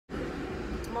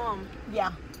Mom.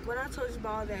 Yeah. When I told you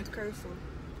about all that cursing.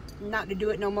 Not to do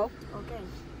it no more. Okay.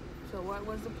 So what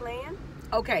was the plan?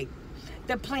 Okay.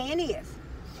 The plan is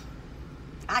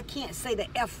I can't say the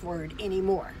F word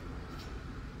anymore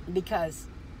because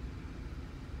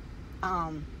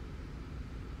a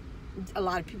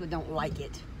lot of people don't like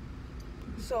it.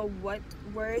 So what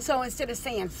word? So instead of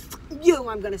saying you,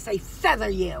 I'm going to say feather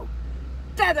you.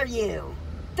 Feather you.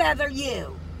 Feather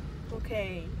you.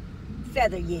 Okay.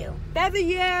 Feather you. Feather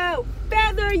you.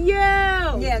 Feather you.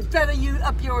 Yeah, and feather you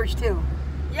up yours too.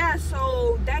 Yeah,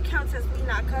 so that counts as me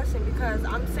not cussing because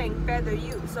I'm saying feather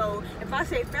you. So if I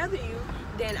say feather you,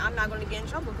 then I'm not going to get in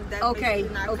trouble because that's Okay,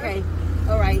 basically not okay. cussing.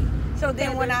 All right. So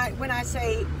then Feather. when I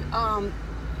say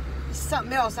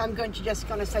something else, I'm just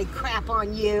going to say crap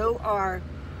on you or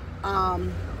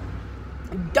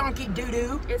donkey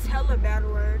doo-doo. It's hella bad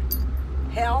word.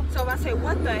 Hell. So if I say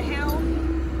what the hell?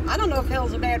 I don't know if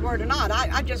hell's a bad word or not.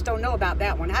 I just don't know about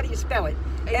that one. How do you spell it?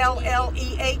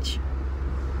 L-L-E-H?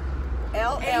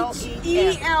 L-L-E-H.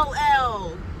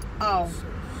 H-E-L-L. Oh.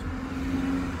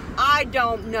 I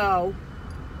don't know.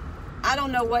 I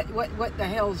don't know what the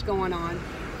hell's going on.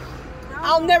 No.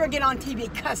 I'll never get on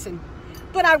TV cussing.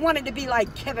 But I wanted to be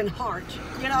like Kevin Hart.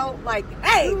 You know, like,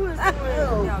 hey! You was doing,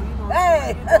 no, you doing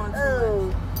Hey! too much. You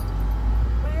doing too much.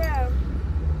 But yeah.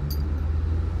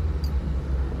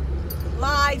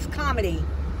 Live comedy.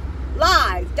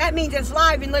 Live. That means it's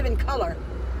live and live in color.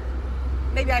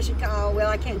 Maybe I should call. Well,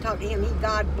 I can't talk to him. He,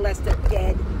 God bless the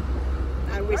dead.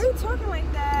 I Why wish. are you talking like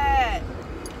that?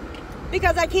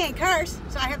 Because I can't curse,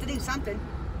 so I have to do something.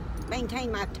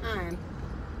 Maintain my time.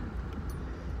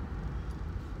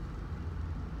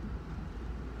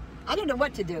 I don't know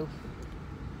what to do.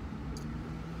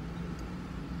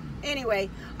 Anyway,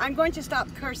 I'm going to stop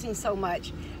cursing so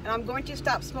much, and I'm going to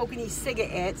stop smoking these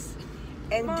cigarettes,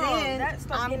 and Mom, then that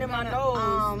stuff I'm getting in my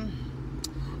gonna, nose.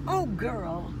 oh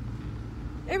girl,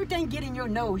 everything get in your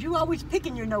nose. You always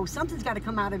picking your nose. Something's got to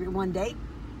come out of it one day.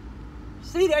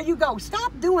 See, there you go.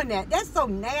 Stop doing that. That's so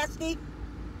nasty.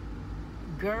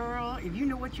 Girl, if you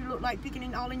know what you look like picking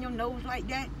it all in your nose like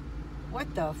that,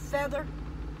 what the feather?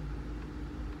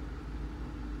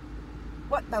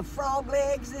 What the frog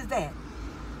legs is that?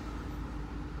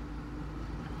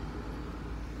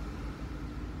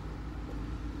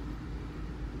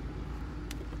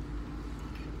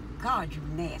 God, you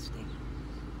nasty.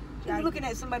 You're looking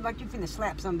at somebody like you finna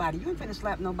slap somebody. You ain't finna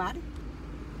slap nobody.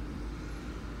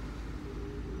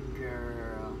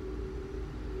 Girl.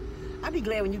 I'll be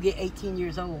glad when you get 18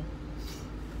 years old.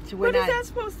 So What is that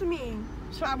supposed to mean?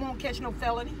 So I won't catch no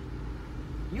felony.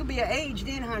 You'll be an age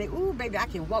then, honey. Ooh, baby, I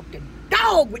can walk the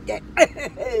dog with that.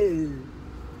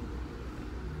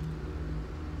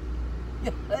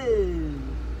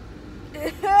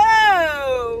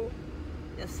 Oh.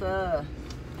 Yes, sir.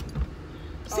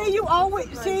 See, you always,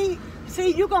 see,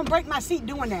 you're going to break my seat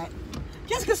doing that.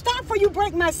 Jessica, stop before you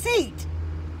break my seat.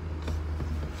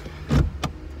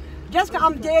 Jessica,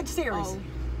 I'm dead serious. Oh.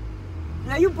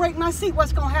 Now you break my seat,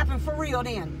 what's going to happen for real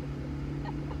then?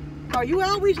 Oh, you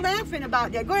always laughing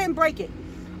about that. Go ahead and break it.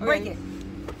 Break it.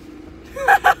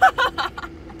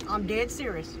 I'm dead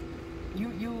serious. You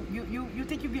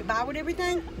think you get by with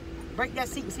everything? Break that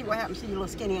seat and see what happens to your little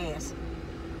skinny ass.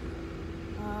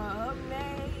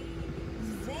 Amazing.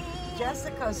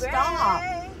 Jessica, stop.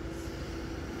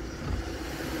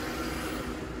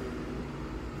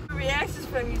 Reactions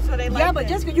from you, so they like Yeah, but that.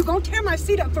 Jessica, you're going to tear my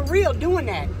seat up for real doing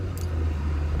that.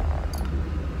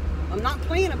 I'm not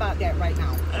playing about that right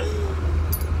now.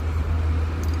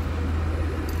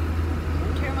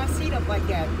 Don't tear my seat up like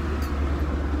that.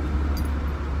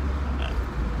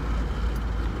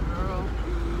 Girl.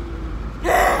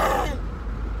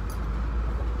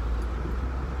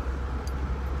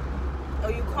 Oh,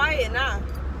 you quiet now?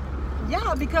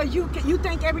 Yeah, because you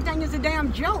think everything is a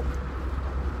damn joke.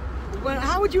 Well,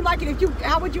 how would you like it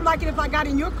if I got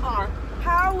in your car?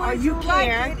 How Or would you you like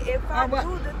care, it if I or what?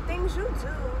 do the things you do?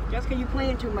 Jessica, you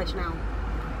playing too much now.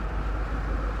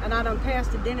 And I done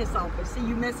passed the dentist's office. See,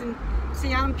 you messing.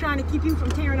 See, I'm trying to keep you from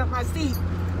tearing up my seat.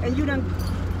 And you done.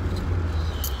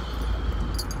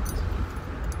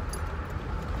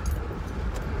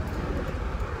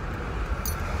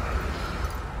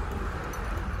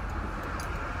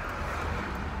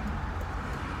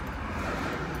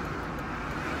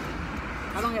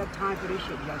 I don't have time for this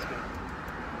shit, Jessica.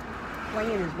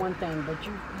 Playing is one thing, but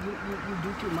you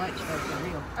do too much, though, for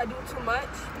real. I do too much?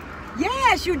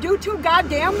 Yes, you do too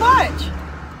goddamn much.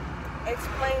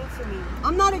 Explain to me.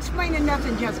 I'm not explaining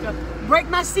nothing, Jessica. Break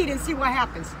my seat and see what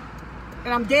happens.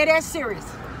 And I'm dead ass serious.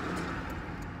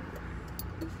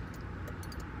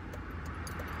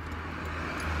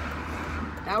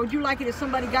 How would you like it if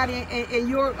somebody got in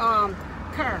your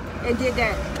car and did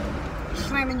that,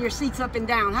 slamming your seats up and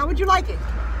down? How would you like it?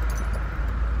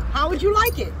 How would you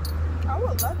like it? I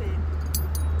would love it.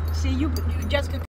 See, you Jessica.